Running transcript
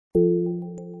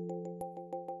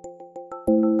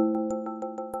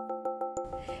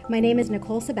My name is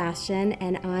Nicole Sebastian,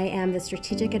 and I am the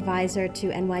Strategic Advisor to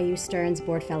NYU Stern's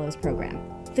Board Fellows Program.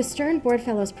 The Stern Board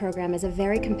Fellows Program is a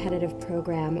very competitive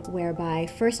program whereby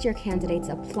first-year candidates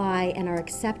apply and are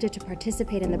accepted to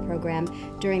participate in the program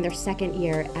during their second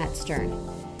year at Stern.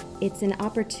 It's an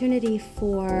opportunity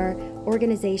for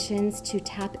organizations to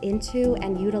tap into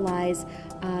and utilize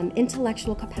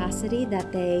intellectual capacity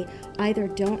that they either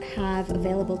don't have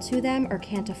available to them or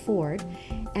can't afford.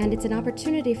 And it's an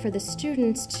opportunity for the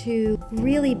students to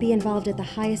really be involved at the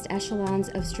highest echelons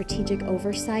of strategic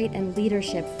oversight and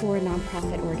leadership for a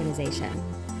nonprofit organization.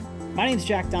 My name is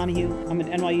Jack Donahue. I'm an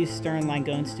NYU Stern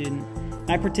Langone student.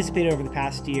 I participated over the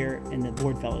past year in the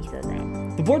Board Fellows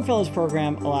Program. The Board Fellows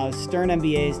Program allows Stern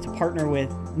MBAs to partner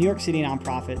with New York City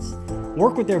nonprofits,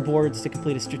 work with their boards to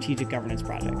complete a strategic governance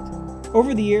project.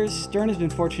 Over the years, Stern has been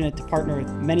fortunate to partner with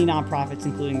many nonprofits,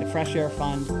 including the Fresh Air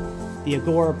Fund, the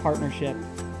Agora Partnership,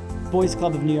 Boys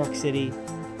Club of New York City,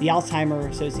 the Alzheimer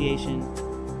Association,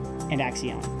 and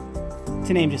Accion,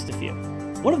 to name just a few.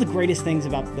 One of the greatest things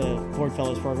about the Board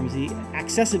Fellows Program is the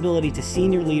accessibility to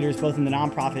senior leaders both in the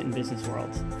nonprofit and business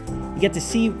worlds. You get to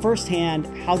see firsthand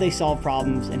how they solve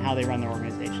problems and how they run their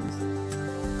organizations.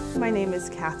 My name is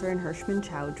Catherine Hirschman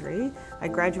Chowdhury. I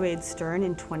graduated Stern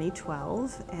in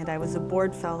 2012, and I was a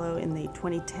Board Fellow in the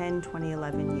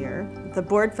 2010-2011 year. The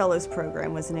Board Fellows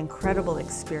Program was an incredible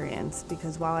experience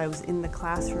because while I was in the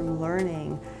classroom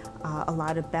learning a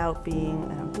lot about being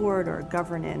on a board or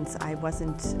governance, I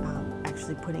wasn't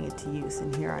actually putting it to use.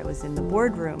 And here I was in the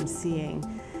boardroom seeing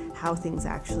how things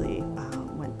actually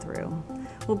went through.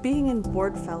 Well, being in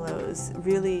Board Fellows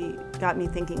really got me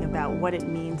thinking about what it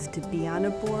means to be on a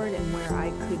board and where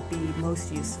I could be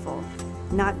most useful.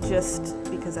 Not just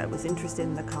because I was interested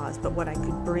in the cause, but what I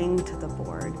could bring to the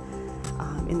board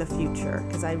in the future,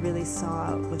 because I really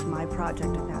saw with my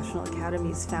project at National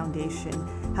Academies Foundation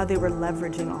how they were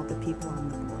leveraging all the people on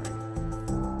the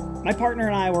board. My partner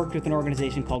and I worked with an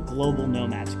organization called Global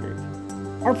Nomads Group.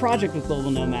 Our project with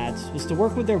Global Nomads was to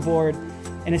work with their board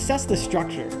and assess the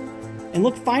structure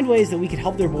and find ways that we could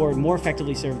help their board more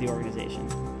effectively serve the organization.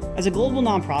 As a global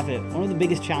nonprofit, one of the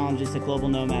biggest challenges that Global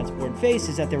Nomads board faced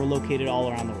is that they were located all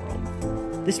around the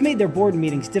world. This made their board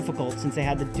meetings difficult since they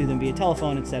had to do them via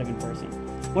telephone instead of in person.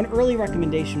 One early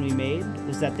recommendation we made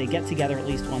was that they get together at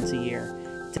least once a year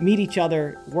to meet each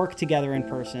other, work together in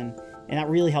person, and that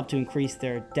really helped to increase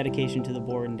their dedication to the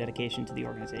board and dedication to the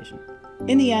organization.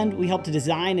 In the end, we helped to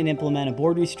design and implement a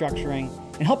board restructuring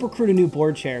and help recruit a new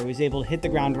board chair who was able to hit the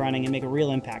ground running and make a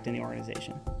real impact in the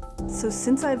organization. So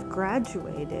since I've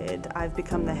graduated, I've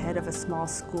become the head of a small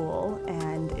school,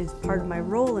 and as part of my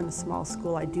role in a small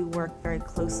school, I do work very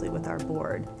closely with our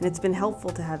board. And it's been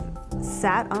helpful to have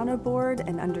sat on a board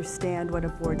and understand what a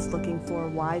board's looking for,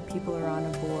 why people are on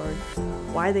a board,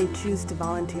 why they choose to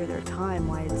volunteer their time,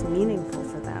 why it's meaningful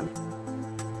for them.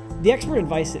 The expert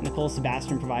advice that Nicole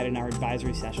Sebastian provided in our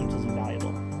advisory sessions was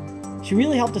invaluable. She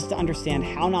really helped us to understand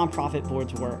how nonprofit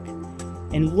boards work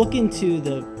and look into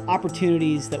the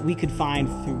opportunities that we could find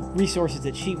through resources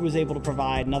that she was able to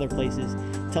provide and other places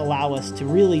to allow us to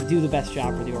really do the best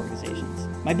job for the organizations.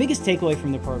 My biggest takeaway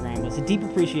from the program was a deep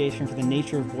appreciation for the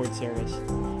nature of board service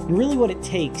and really what it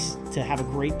takes to have a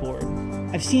great board.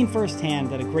 I've seen firsthand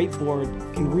that a great board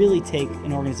can really take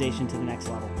an organization to the next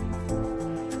level.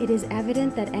 It is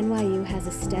evident that NYU has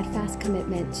a steadfast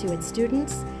commitment to its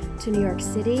students, to New York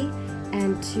City,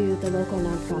 and to the local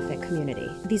nonprofit community.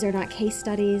 These are not case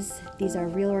studies, these are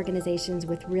real organizations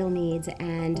with real needs,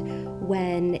 and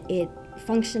when it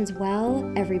functions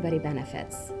well, everybody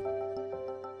benefits.